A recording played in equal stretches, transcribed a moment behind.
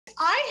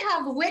I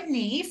have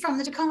Whitney from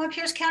the Tacoma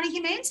Pierce County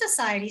Humane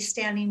Society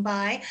standing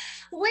by.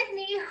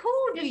 Whitney,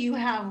 who do you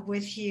have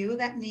with you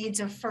that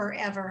needs a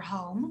forever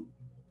home?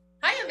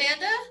 Hi,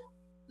 Amanda.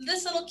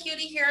 This little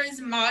cutie here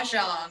is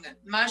Majong.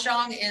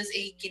 Mahjong is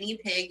a guinea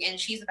pig, and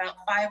she's about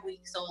 5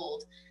 weeks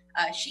old.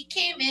 She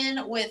came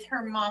in with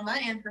her mama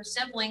and her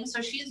siblings,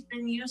 so she's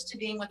been used to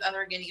being with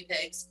other guinea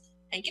pigs.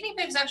 And guinea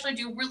pigs actually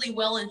do really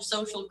well in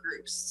social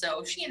groups,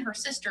 so she and her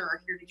sister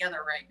are here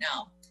together right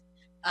now.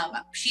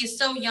 She's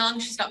so young,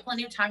 she's got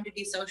plenty of time to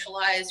be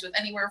socialized with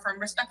anywhere from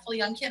respectful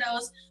young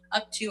kiddos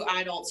up to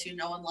adults who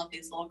know and love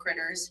these little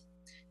critters.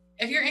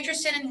 If you're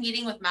interested in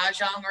meeting with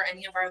Majong or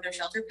any of our other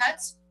shelter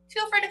pets,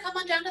 feel free to come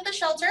on down to the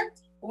shelter.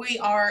 We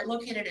are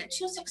located at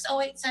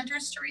 2608 Center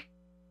Street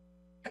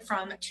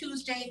from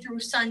Tuesday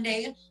through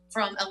Sunday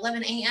from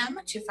 11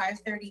 a.m. to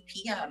 5:30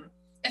 p.m.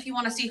 If you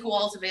want to see who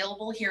all is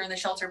available here in the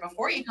shelter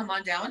before you come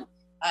on down,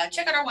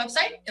 check out our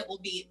website. It will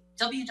be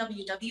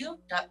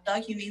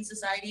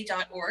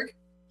www.thehumanesociety.org.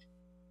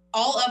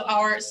 All of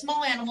our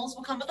small animals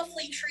will come with a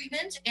flea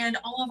treatment, and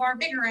all of our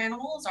bigger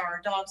animals, our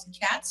dogs and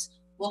cats,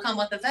 will come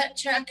with a vet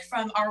check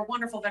from our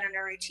wonderful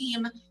veterinary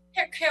team,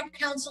 pet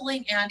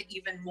counseling, and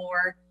even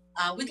more.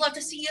 We'd love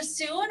to see you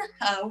soon.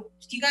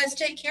 You guys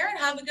take care and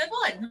have a good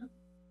one.